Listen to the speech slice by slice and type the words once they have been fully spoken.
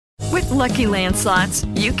Lucky Land Slots,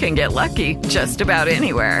 you can get lucky just about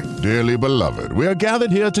anywhere. Dearly beloved, we are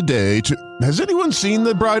gathered here today to... Has anyone seen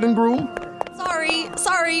the bride and groom?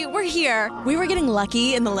 Sorry, we're here. We were getting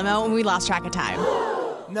lucky in the limo and we lost track of time.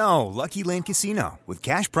 No, Lucky Land Casino, with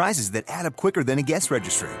cash prizes that add up quicker than a guest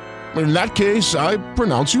registry. In that case, I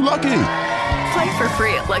pronounce you lucky. Play for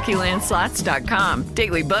free at LuckyLandSlots.com.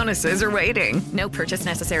 Daily bonuses are waiting. No purchase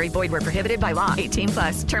necessary. Void where prohibited by law.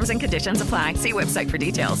 18+. Terms and conditions apply. See website for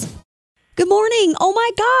details. Good morning. Oh my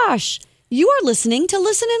gosh. You are listening to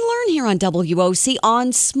Listen and Learn here on WOC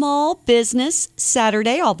on Small Business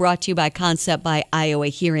Saturday, all brought to you by Concept by Iowa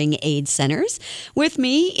Hearing Aid Centers. With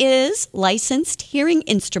me is licensed hearing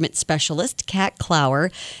instrument specialist, Kat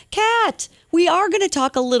Clower. Kat, we are going to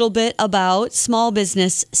talk a little bit about Small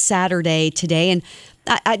Business Saturday today. And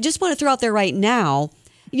I just want to throw out there right now,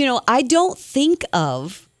 I don't think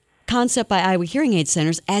of Concept by Iowa Hearing Aid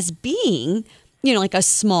Centers as being, like a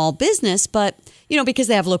small business, but because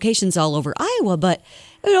they have locations all over Iowa, but,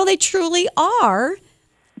 they truly are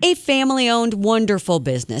a family-owned, wonderful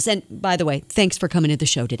business. And by the way, thanks for coming to the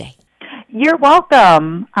show today. You're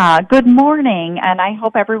welcome. Good morning, and I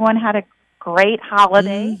hope everyone had a great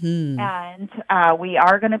holiday. Mm-hmm. And we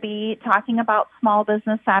are going to be talking about Small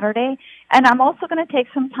Business Saturday, and I'm also going to take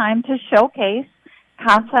some time to showcase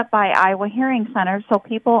Concept by Iowa Hearing Center so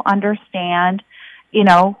people understand,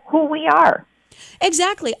 who we are.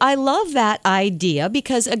 Exactly. I love that idea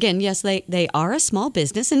because, again, yes, they are a small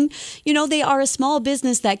business and, they are a small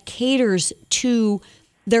business that caters to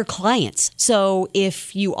their clients. So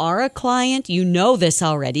if you are a client, you know this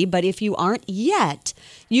already, but if you aren't yet,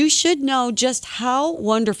 you should know just how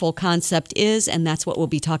wonderful Concept is, and that's what we'll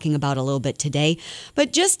be talking about a little bit today.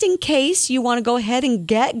 But just in case you want to go ahead and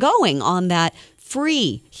get going on that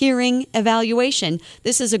free hearing evaluation,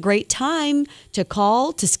 this is a great time to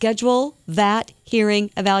call to schedule that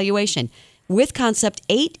hearing evaluation. With Concept,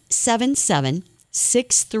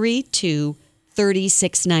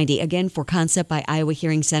 877-632-3690. Again, for Concept by Iowa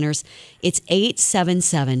Hearing Centers, it's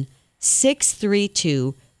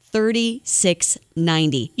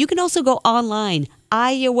 877-632-3690. You can also go online,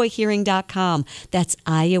 iowahearing.com. That's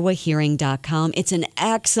iowahearing.com. It's an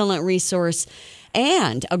excellent resource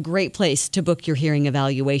and a great place to book your hearing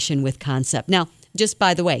evaluation with Concept. Now, just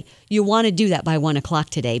by the way, you want to do that by 1 o'clock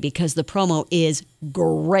today because the promo is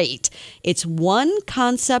great. It's one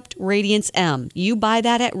Concept Radiance M. You buy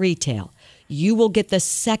that at retail, you will get the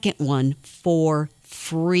second one for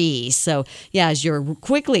free. So, yeah, as you're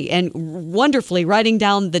quickly and wonderfully writing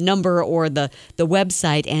down the number or the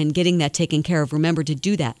website and getting that taken care of, remember to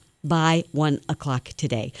do that by 1 o'clock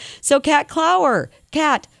today. So, Kat Clower,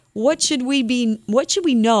 Kat, what should we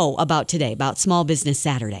know about today, about Small Business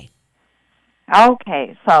Saturday?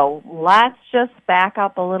 Okay, so let's just back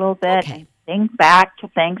up a little bit and think back to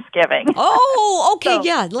Thanksgiving. Oh, okay,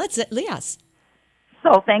 yes.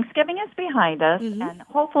 So Thanksgiving is behind us, and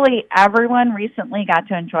hopefully everyone recently got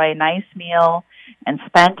to enjoy a nice meal and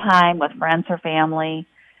spend time with friends or family.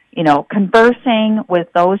 Conversing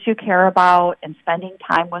with those you care about and spending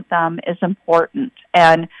time with them is important.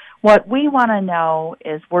 And what we want to know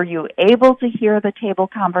is, were you able to hear the table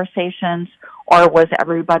conversations, or was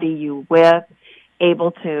everybody you with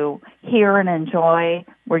able to hear and enjoy?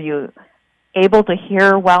 Were you able to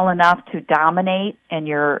hear well enough to dominate in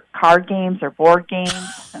your card games or board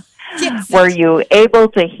games? Yes. Were you able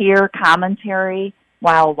to hear commentary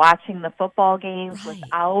while watching the football games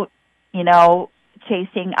without,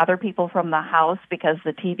 chasing other people from the house because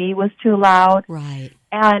the TV was too loud? Right.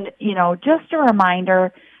 And, just a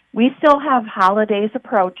reminder, we still have holidays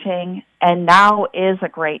approaching, and now is a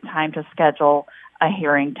great time to schedule a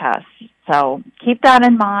hearing test. So keep that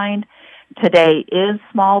in mind. Today is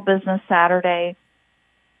Small Business Saturday.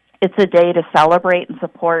 It's a day to celebrate and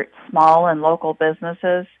support small and local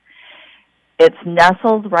businesses. It's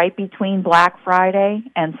nestled right between Black Friday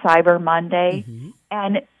and Cyber Monday,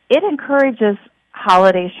 and it encourages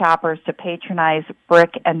holiday shoppers to patronize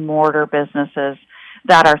brick-and-mortar businesses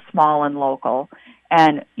that are small and local.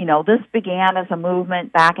 And, this began as a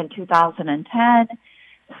movement back in 2010.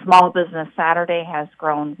 Small Business Saturday has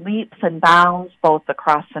grown leaps and bounds both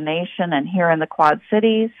across the nation and here in the Quad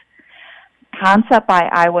Cities. Concept by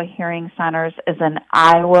Iowa Hearing Centers is an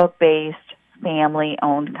Iowa-based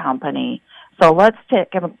family-owned company. So let's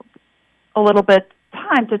take a little bit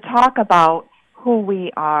time to talk about who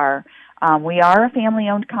we are. We are a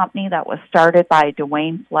family-owned company that was started by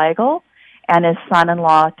Dwayne Flagel and his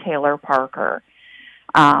son-in-law, Taylor Parker.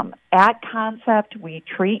 At Concept, we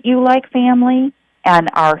treat you like family and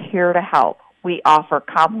are here to help. We offer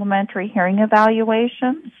complimentary hearing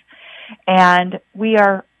evaluations, and we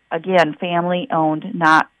are, again, family-owned,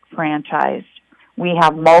 not franchised. We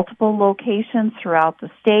have multiple locations throughout the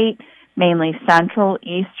state, mainly central,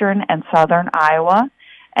 eastern, and southern Iowa.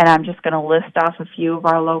 And I'm just going to list off a few of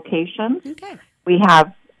our locations. Okay. We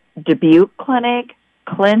have Dubuque Clinic,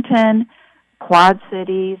 Clinton, Quad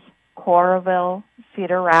Cities, Coralville,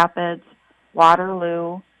 Cedar Rapids,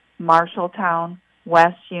 Waterloo, Marshalltown,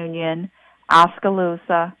 West Union,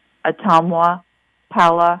 Oskaloosa, Ottumwa,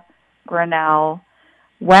 Pella, Grinnell,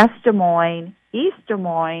 West Des Moines, East Des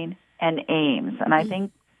Moines, and Ames. And I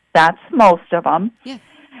think that's most of them. Yeah.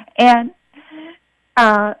 And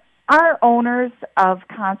our owners of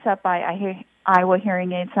Concept by Iowa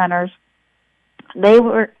Hearing Aid Centers,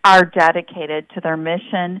 are dedicated to their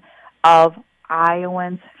mission of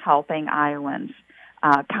Iowans helping Iowans.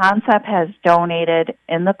 Concept has donated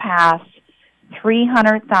in the past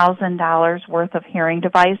 $300,000 worth of hearing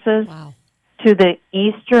devices to the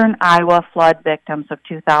eastern Iowa flood victims of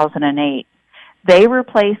 2008. They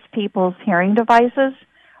replaced people's hearing devices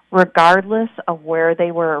regardless of where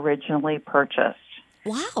they were originally purchased.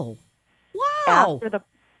 Wow. After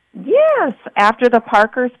the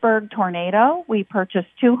Parkersburg tornado, we purchased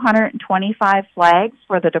 225 flags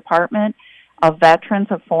for the Department of Veterans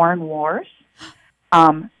of Foreign Wars.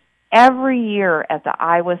 Every year at the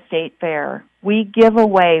Iowa State Fair, we give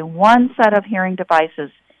away one set of hearing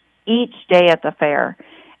devices each day at the fair,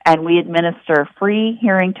 and we administer free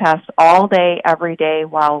hearing tests all day, every day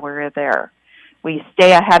while we're there. We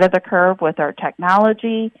stay ahead of the curve with our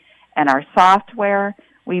technology and our software.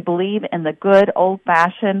 We believe in the good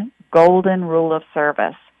old-fashioned golden rule of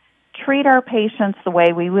service. Treat our patients the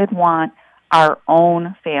way we would want our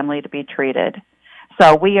own family to be treated.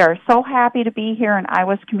 So we are so happy to be here in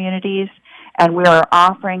Iowa's communities, and we are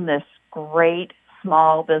offering this great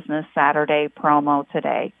Small Business Saturday promo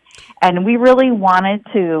today. And we really wanted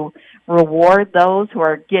to reward those who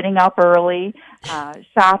are getting up early,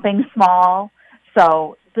 shopping small.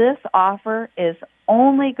 So this offer is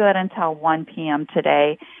only good until 1 p.m.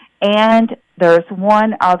 today. And there's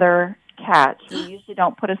one other catch. We usually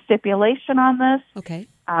don't put a stipulation on this. Okay.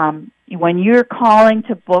 When you're calling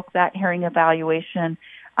to book that hearing evaluation,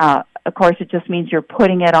 of course, it just means you're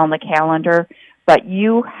putting it on the calendar, but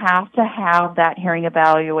you have to have that hearing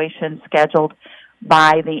evaluation scheduled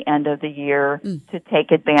by the end of the year to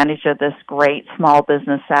take advantage of this great Small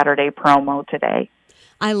Business Saturday promo today.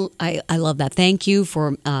 I love that. Thank you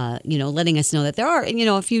for letting us know that there are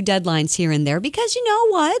a few deadlines here and there, because you know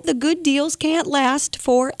what, the good deals can't last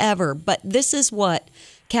forever. But this is what,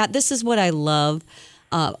 Kat, this is what I love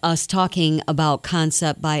us talking about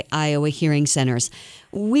Concept by Iowa Hearing Centers.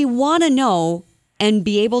 We want to know and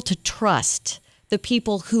be able to trust the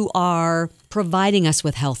people who are providing us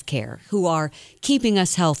with health care, who are keeping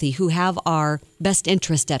us healthy, who have our best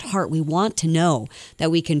interest at heart. We want to know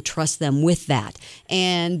that we can trust them with that.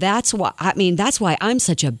 And that's why I'm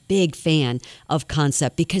such a big fan of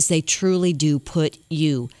Concept, because they truly do put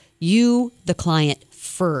you, the client,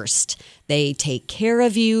 first. They take care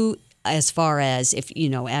of you as far as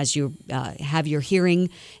as you have your hearing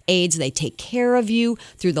aids. They take care of you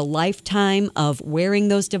through the lifetime of wearing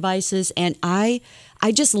those devices. And I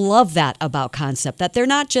just love that about Concept, that they're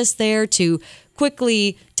not just there to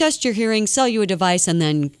quickly test your hearing, sell you a device, and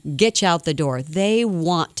then get you out the door. They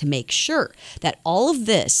want to make sure that all of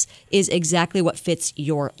this is exactly what fits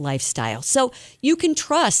your lifestyle. So you can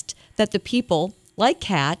trust that the people like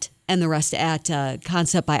Kat and the rest at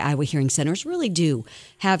Concept by Iowa Hearing Centers really do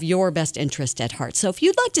have your best interest at heart. So if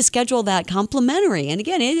you'd like to schedule that complimentary, and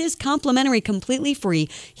again, it is complimentary, completely free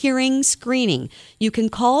hearing screening, you can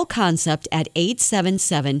call Concept at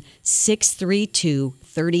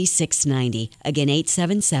 877-632-3690. Again,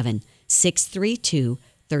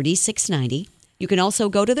 877-632-3690. You can also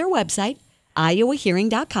go to their website,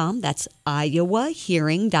 iowahearing.com. That's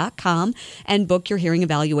iowahearing.com, and book your hearing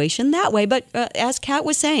evaluation that way. But as Kat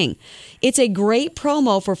was saying, it's a great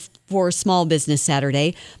promo for Small Business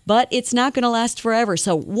Saturday, but it's not going to last forever.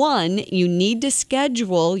 So one, you need to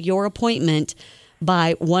schedule your appointment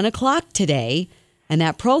by 1 o'clock today, and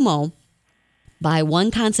that promo, buy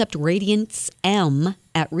one Concept Radiance M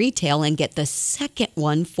at retail and get the second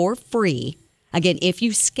one for free. Again, if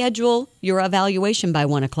you schedule your evaluation by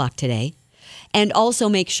 1 o'clock today. And also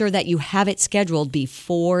make sure that you have it scheduled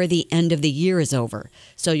before the end of the year is over.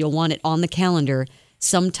 So you'll want it on the calendar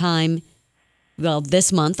sometime,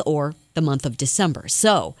 this month or the month of December.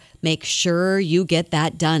 So make sure you get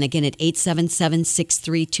that done. Again, at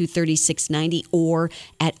 877-632-3690 or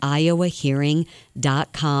at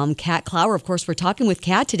iowahearing.com. Kat Clower, of course, we're talking with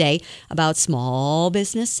Kat today about Small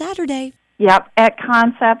Business Saturday. Yep. At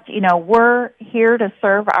Concept, we're here to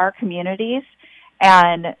serve our communities.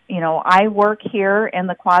 And, I work here in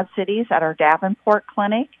the Quad Cities at our Davenport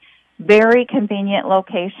clinic. Very convenient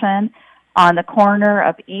location on the corner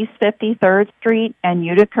of East 53rd Street and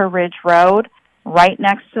Utica Ridge Road, right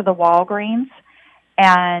next to the Walgreens.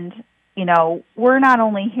 And, we're not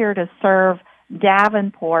only here to serve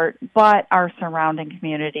Davenport, but our surrounding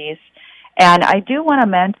communities. And I do want to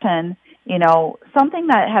mention, something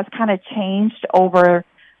that has kind of changed over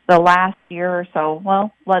the last year or so.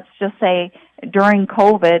 Well, let's just say during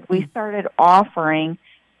COVID, we started offering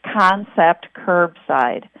concept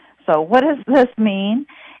curbside. So what does this mean?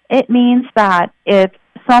 It means that if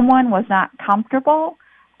someone was not comfortable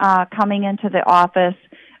coming into the office,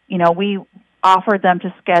 we offered them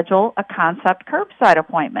to schedule a concept curbside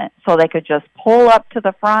appointment so they could just pull up to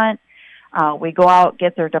the front. We go out,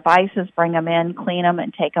 get their devices, bring them in, clean them,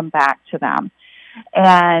 and take them back to them.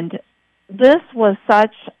 And this was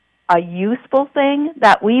such a useful thing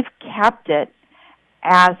that we've kept it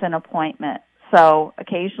as an appointment. So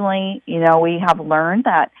occasionally, we have learned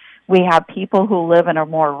that we have people who live in a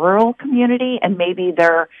more rural community and maybe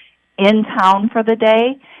they're in town for the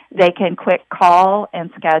day. They can quick call and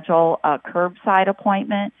schedule a curbside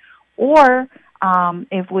appointment. Or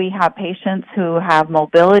if we have patients who have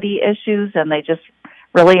mobility issues and they just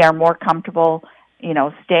really are more comfortable,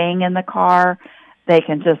 staying in the car, they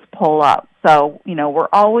can just pull up. So, we're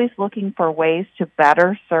always looking for ways to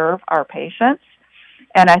better serve our patients.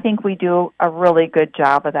 And I think we do a really good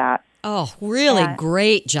job of that. Oh, really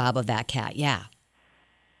great job of that, Kat. Yeah.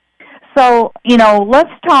 So, let's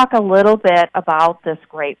talk a little bit about this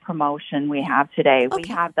great promotion we have today. Okay. We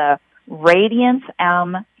have the Radiance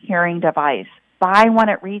M hearing device. Buy one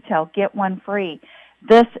at retail, get one free.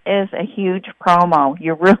 This is a huge promo.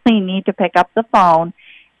 You really need to pick up the phone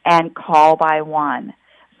and call by one.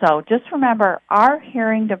 So just remember, our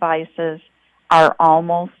hearing devices are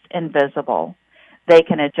almost invisible. They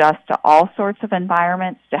can adjust to all sorts of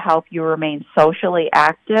environments to help you remain socially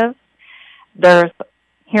active. There's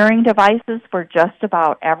hearing devices for just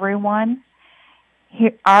about everyone.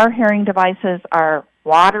 Our hearing devices are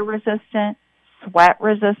water resistant, sweat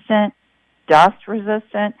resistant, dust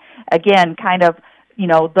resistant. Again, kind of,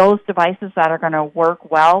 those devices that are going to work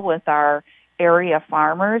well with our area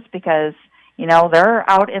farmers because, they're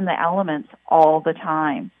out in the elements all the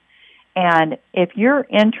time. And if you're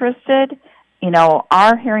interested,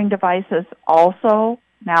 our hearing devices also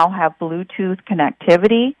now have Bluetooth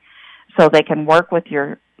connectivity, so they can work with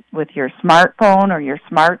your smartphone or your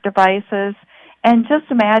smart devices. And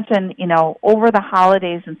just imagine, over the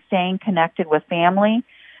holidays and staying connected with family,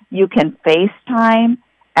 you can FaceTime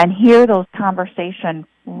and hear those conversations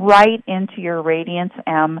right into your Radiance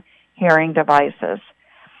M hearing devices.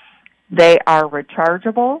 They are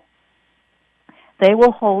rechargeable. They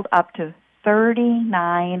will hold up to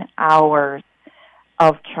 39 hours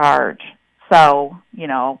of charge. So,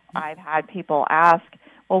 I've had people ask,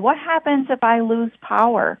 well, what happens if I lose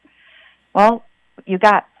power? Well, you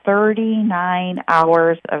got 39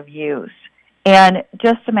 hours of use. And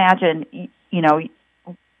just imagine,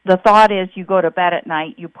 the thought is you go to bed at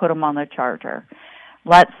night, you put them on the charger.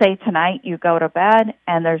 Let's say tonight you go to bed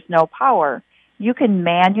and there's no power. You can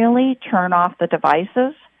manually turn off the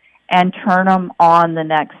devices and turn them on the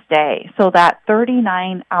next day. So that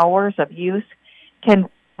 39 hours of use can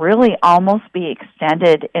really almost be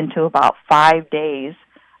extended into about 5 days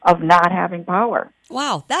of not having power.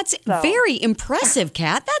 Wow, that's very impressive,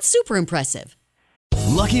 Kat. That's super impressive.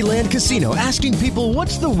 Lucky Land Casino, asking people,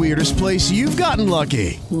 what's the weirdest place you've gotten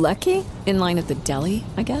lucky? Lucky? In line at the deli,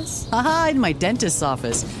 I guess? Aha, in my dentist's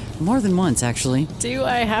office. More than once, actually. Do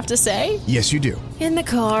I have to say? Yes, you do. In the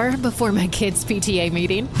car before my kids' PTA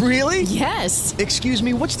meeting. Really? Yes. Excuse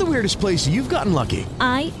me, what's the weirdest place you've gotten lucky?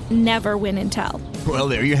 I never win and tell. Well,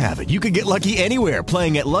 there you have it. You can get lucky anywhere,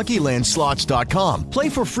 playing at LuckyLandSlots.com. Play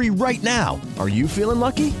for free right now. Are you feeling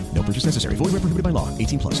lucky? No purchase necessary. Void where prohibited by law.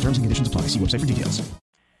 18+. Terms and conditions apply. See website for details.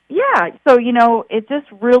 Yeah, so, it just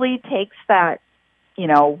really takes that,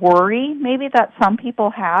 worry maybe that some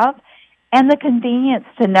people have and the convenience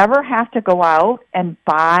to never have to go out and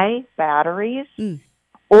buy batteries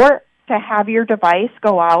or to have your device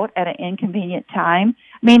go out at an inconvenient time.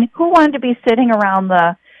 I mean, who wanted to be sitting around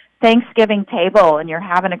the Thanksgiving table and you're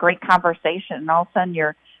having a great conversation and all of a sudden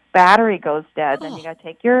your battery goes dead? Then you got to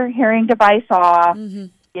take your hearing device off,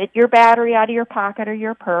 get your battery out of your pocket or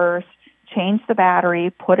your purse, change the battery,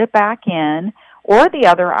 put it back in. Or the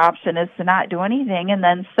other option is to not do anything and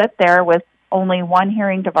then sit there with only one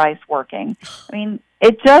hearing device working. I mean,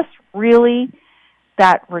 it just really,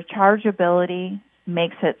 that rechargeability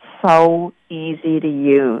makes it so easy to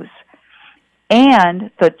use. And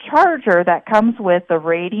the charger that comes with the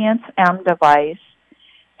Radiance M device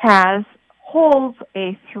holds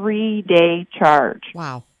a 3-day charge.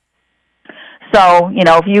 Wow. So,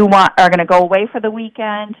 if you are going to go away for the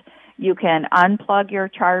weekend, you can unplug your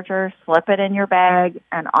charger, slip it in your bag,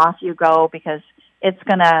 and off you go because it's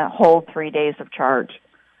going to hold 3 days of charge.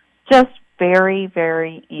 Just very,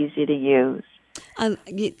 very easy to use.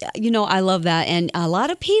 I love that. And a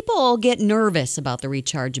lot of people get nervous about the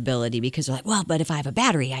rechargeability because they're like, well, but if I have a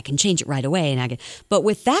battery, I can change it right away. But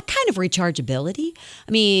with that kind of rechargeability,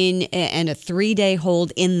 and a 3-day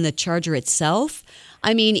hold in the charger itself,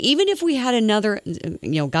 even if we had another,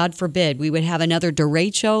 God forbid, we would have another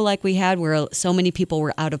derecho like we had where so many people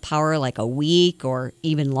were out of power like a week or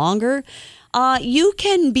even longer, you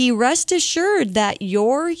can be rest assured that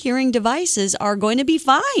your hearing devices are going to be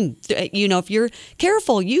fine. If you're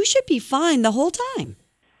careful, you should be fine the whole time.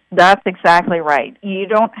 That's exactly right. You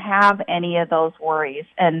don't have any of those worries.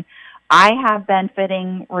 And I have been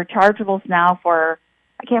fitting rechargeables now for,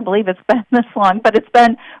 I can't believe it's been this long, but it's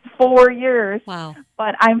been 4 years. Wow.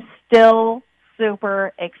 But I'm still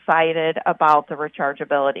super excited about the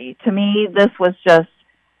rechargeability. To me, this was just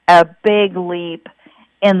a big leap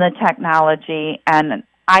in the technology, and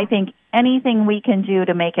I think anything we can do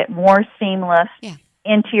to make it more seamless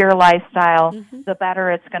into your lifestyle, the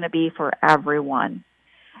better it's going to be for everyone.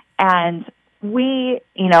 And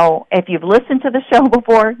if you've listened to the show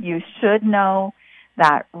before, you should know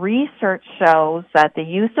that research shows that the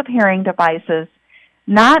use of hearing devices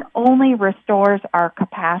not only restores our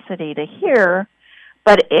capacity to hear,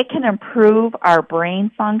 but it can improve our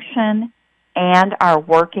brain function and our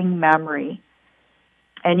working memory.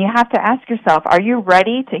 And you have to ask yourself, are you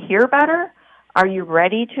ready to hear better? Are you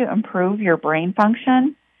ready to improve your brain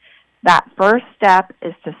function? That first step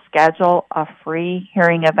is to schedule a free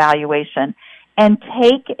hearing evaluation and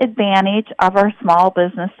take advantage of our Small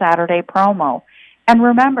Business Saturday promo. And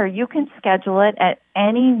remember, you can schedule it at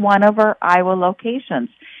any one of our Iowa locations.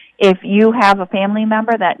 If you have a family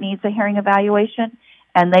member that needs a hearing evaluation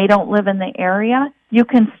and they don't live in the area, you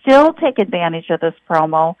can still take advantage of this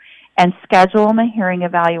promo and schedule them a hearing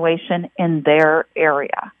evaluation in their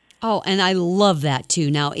area. Oh, and I love that too.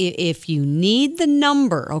 Now, if you need the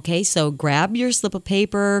number, okay, so grab your slip of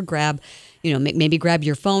paper, maybe grab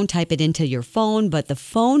your phone, type it into your phone, but the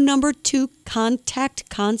phone number to contact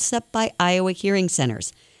Concept by Iowa Hearing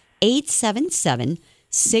Centers,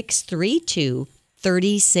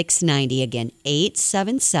 877-632-3690. Again,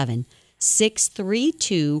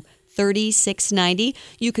 877-632-3690. 3690.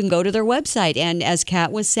 You can go to their website, and as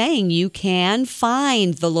Kat was saying, you can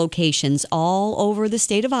find the locations all over the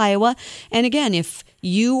state of Iowa. And again, if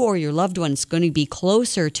you or your loved one is going to be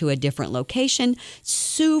closer to a different location,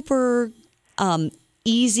 super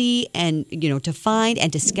easy and to find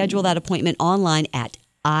and to schedule that appointment online at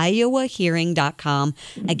iowahearing.com.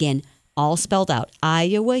 Again, all spelled out,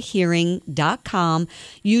 iowahearing.com.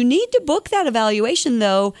 You need to book that evaluation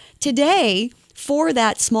though today for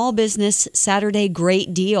that Small Business Saturday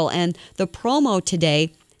great deal. And the promo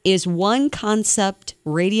today is one Concept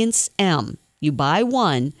Radiance M. You buy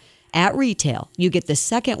one at retail, you get the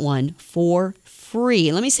second one for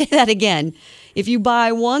free. Let me say that again. If you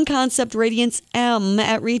buy one Concept Radiance M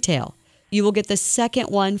at retail, you will get the second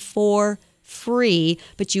one for free,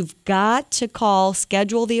 but you've got to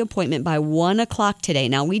schedule the appointment by 1 o'clock today.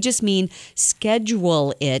 Now, we just mean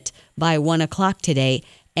schedule it by 1 o'clock today.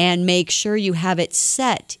 And make sure you have it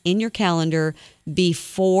set in your calendar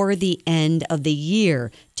before the end of the year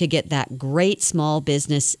to get that great Small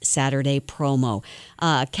Business Saturday promo.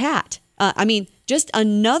 Kat, just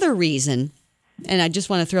another reason, and I just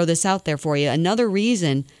want to throw this out there for you, another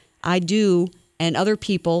reason I do, and other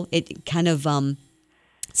people, it kind of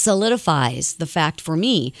solidifies the fact for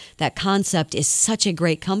me that Concept is such a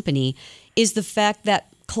great company, is the fact that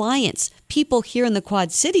clients, people here in the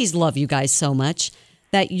Quad Cities love you guys so much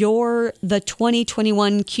that you're the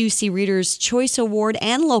 2021 QC Readers' Choice Award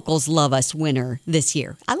and Locals Love Us winner this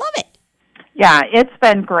year. I love it. Yeah, it's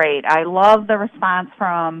been great. I love the response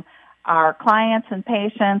from our clients and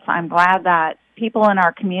patients. I'm glad that people in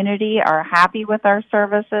our community are happy with our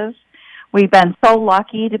services. We've been so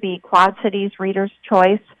lucky to be Quad Cities Readers'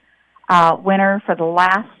 Choice winner for the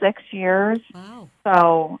last 6 years. Wow.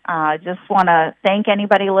 So just want to thank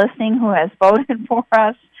anybody listening who has voted for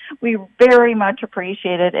us. We very much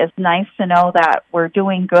appreciate it. It's nice to know that we're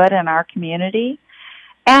doing good in our community.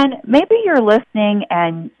 And maybe you're listening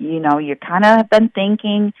and, you kind of have been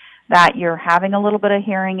thinking that you're having a little bit of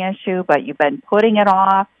hearing issue, but you've been putting it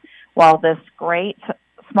off. Well, this great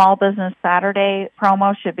Small Business Saturday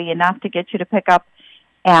promo should be enough to get you to pick up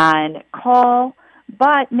and call.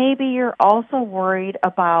 But maybe you're also worried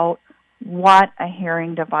about what a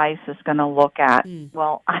hearing device is going to look at.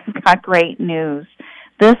 Well, I've got great news.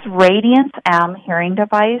 This Radiance M hearing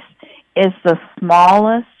device is the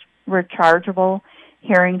smallest rechargeable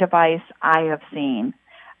hearing device I have seen.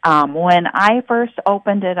 When I first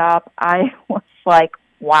opened it up, I was like,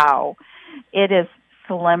 wow. It is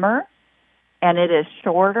slimmer and it is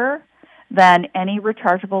shorter than any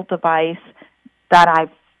rechargeable device that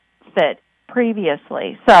I've fit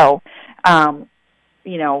previously. So,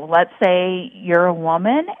 let's say you're a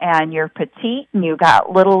woman and you're petite and you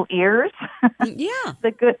got little ears. Yeah.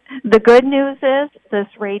 The good news is this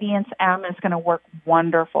Radiance M is going to work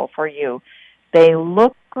wonderful for you. They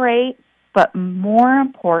look great, but more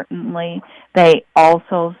importantly, they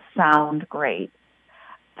also sound great.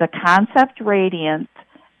 The Concept Radiance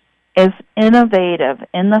is innovative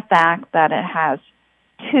in the fact that it has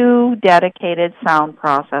 2 dedicated sound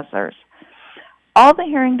processors. All the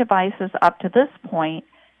hearing devices up to this point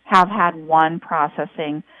have had one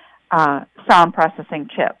sound processing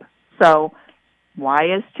chip. So why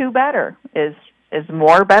is 2 better? Is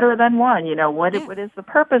more better than 1? What is the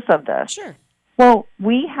purpose of this? Sure. Well,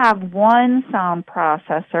 we have one sound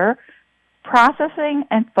processor processing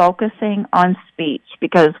and focusing on speech,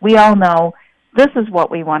 because we all know this is what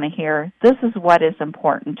we want to hear. This is what is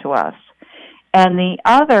important to us. And the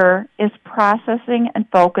other is processing and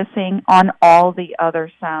focusing on all the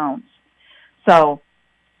other sounds. So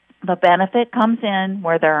the benefit comes in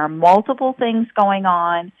where there are multiple things going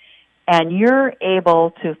on, and you're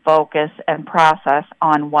able to focus and process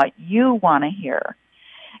on what you want to hear.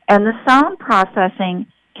 And the sound processing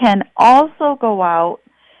can also go out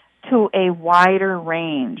to a wider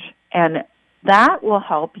range, and that will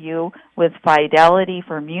help you with fidelity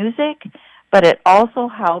for music, but it also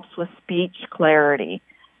helps with speech clarity.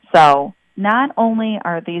 So not only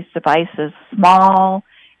are these devices small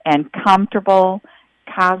and comfortable,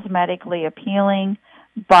 cosmetically appealing,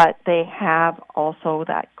 but they have also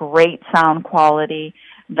that great sound quality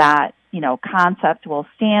that, Concept will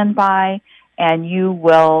stand by and you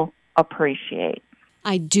will appreciate.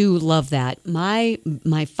 I do love that. My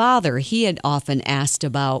father, he had often asked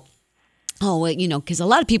about, because a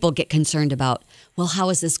lot of people get concerned about, well, how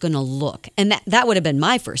is this going to look? And that would have been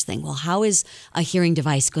my first thing. Well, how is a hearing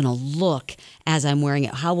device going to look as I'm wearing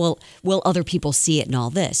it? How will other people see it and all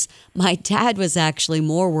this? My dad was actually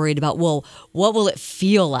more worried about, well, what will it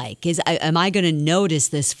feel like? Am I going to notice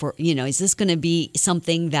this is this going to be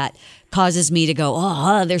something that causes me to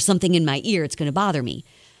go, there's something in my ear, it's going to bother me?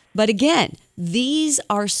 But again, these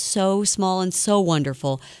are so small and so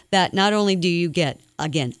wonderful that not only do you get,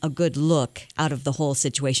 again, a good look out of the whole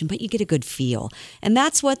situation, but you get a good feel. And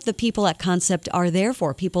that's what the people at Concept are there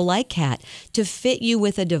for, people like Kat, to fit you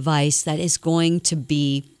with a device that is going to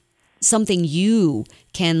be something you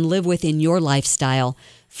can live with in your lifestyle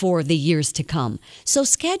for the years to come. So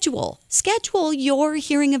schedule your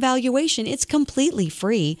hearing evaluation. It's completely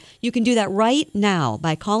free. You can do that right now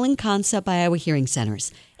by calling Concept by Iowa Hearing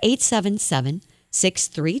Centers.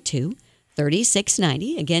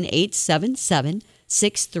 877-632-3690. Again,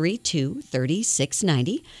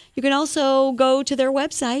 877-632-3690. You can also go to their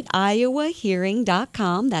website,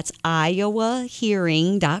 iowahearing.com. That's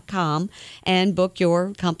iowahearing.com, and book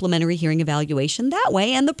your complimentary hearing evaluation that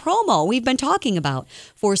way. And the promo we've been talking about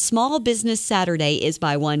for Small Business Saturday is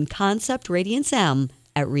buy one Concept Radiance M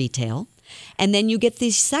at retail. And then you get the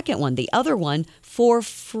second one, the other one, for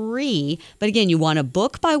free. But again, you want to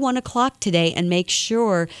book by 1 o'clock today and make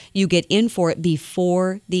sure you get in for it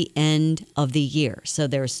before the end of the year. So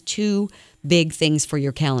there's 2 big things for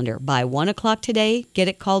your calendar. By 1 o'clock today, get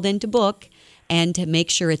it called in to book, and to make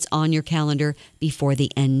sure it's on your calendar before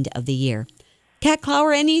the end of the year. Kat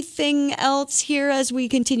Klauer, anything else here as we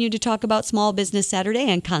continue to talk about Small Business Saturday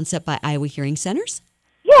and Concept by Iowa Hearing Centers?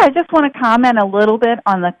 Yeah, I just want to comment a little bit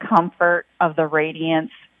on the comfort of the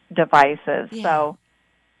Radiance devices. Yeah. So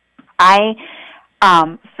I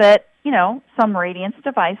fit, some Radiance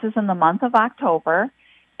devices in the month of October,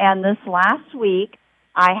 and this last week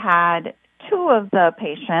I had 2 of the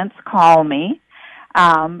patients call me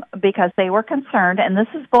because they were concerned, and this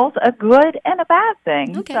is both a good and a bad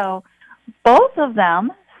thing. Okay. So both of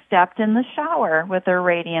them stepped in the shower with their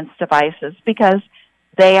Radiance devices because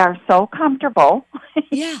they are so comfortable.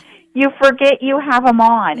 Yeah. You forget you have them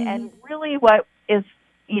on. Mm-hmm. And really what is,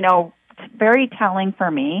 very telling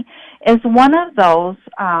for me is one of those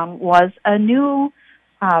was a new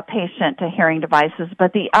patient to hearing devices,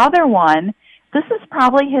 but the other one, this is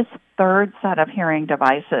probably his 3rd set of hearing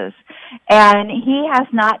devices. And he has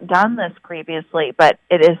not done this previously, but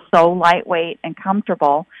it is so lightweight and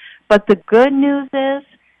comfortable. But the good news is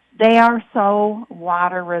they are so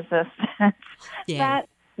water resistant that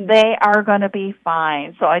They are going to be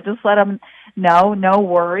fine. So I just let them know, no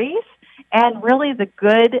worries. And really the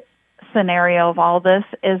good scenario of all this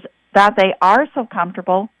is that they are so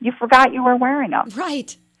comfortable, you forgot you were wearing them.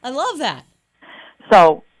 Right. I love that.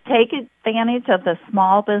 So take advantage of the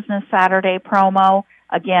Small Business Saturday promo.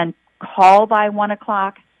 Again, call by 1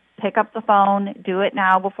 o'clock. Pick up the phone. Do it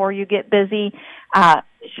now before you get busy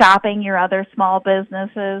shopping your other small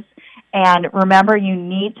businesses. And remember, you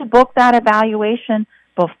need to book that evaluation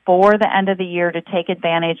before the end of the year to take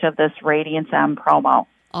advantage of this Radiance M promo.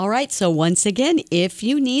 All right. So once again, if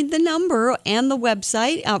you need the number and the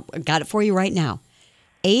website, I got it for you right now.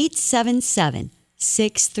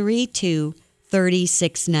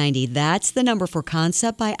 877-632-3690. That's the number for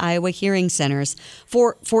Concept by Iowa Hearing Centers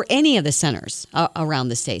for any of the centers around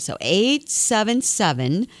the state. So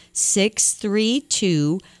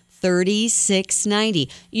 877-632-3690.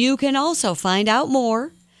 You can also find out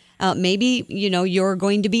more. Maybe, you're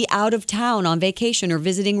going to be out of town on vacation or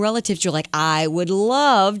visiting relatives. You're like, I would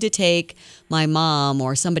love to take my mom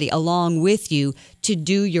or somebody along with you to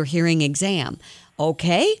do your hearing exam.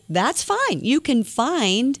 Okay, that's fine. You can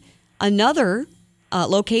find another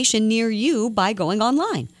location near you by going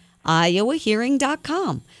online,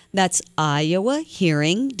 iowahearing.com. That's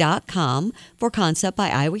iowahearing.com for Concept by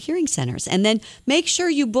Iowa Hearing Centers. And then make sure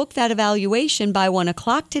you book that evaluation by 1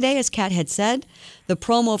 o'clock today, as Kat had said. The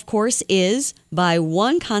promo, of course, is buy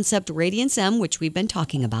one Concept Radiance M, which we've been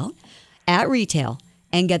talking about, at retail,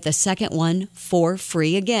 and get the second one for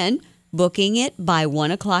free. Again, booking it by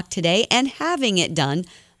 1 o'clock today and having it done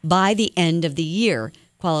by the end of the year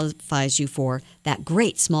qualifies you for that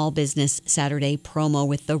great Small Business Saturday promo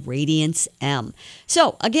with the Radiance M.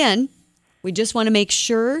 So again, we just want to make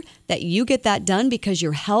sure that you get that done because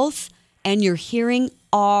your health and your hearing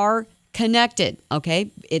are connected,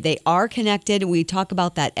 okay? They are connected. We talk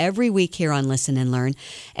about that every week here on Listen and Learn.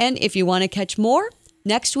 And if you want to catch more,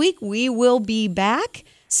 next week we will be back.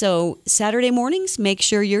 So Saturday mornings, make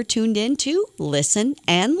sure you're tuned in to Listen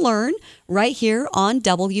and Learn right here on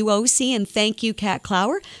WOC. And thank you, Kat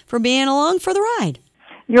Clower, for being along for the ride.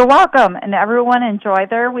 You're welcome, and everyone enjoy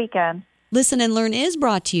their weekend. Listen and Learn is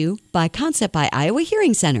brought to you by Concept by Iowa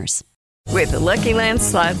Hearing Centers. With the Lucky Land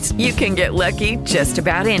Slots, you can get lucky just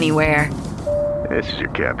about anywhere. This is your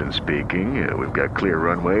captain speaking. We've got clear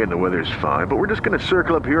runway and the weather's fine, but we're just going to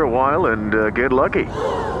circle up here a while and get lucky.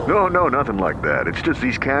 No, nothing like that. It's just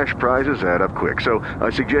these cash prizes add up quick. So I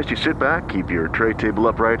suggest you sit back, keep your tray table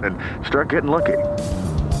upright, and start getting lucky.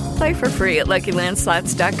 Play for free at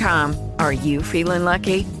LuckyLandSlots.com. Are you feeling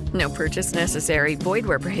lucky? No purchase necessary. Void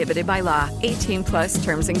where prohibited by law. 18+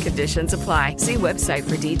 terms and conditions apply. See website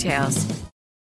for details.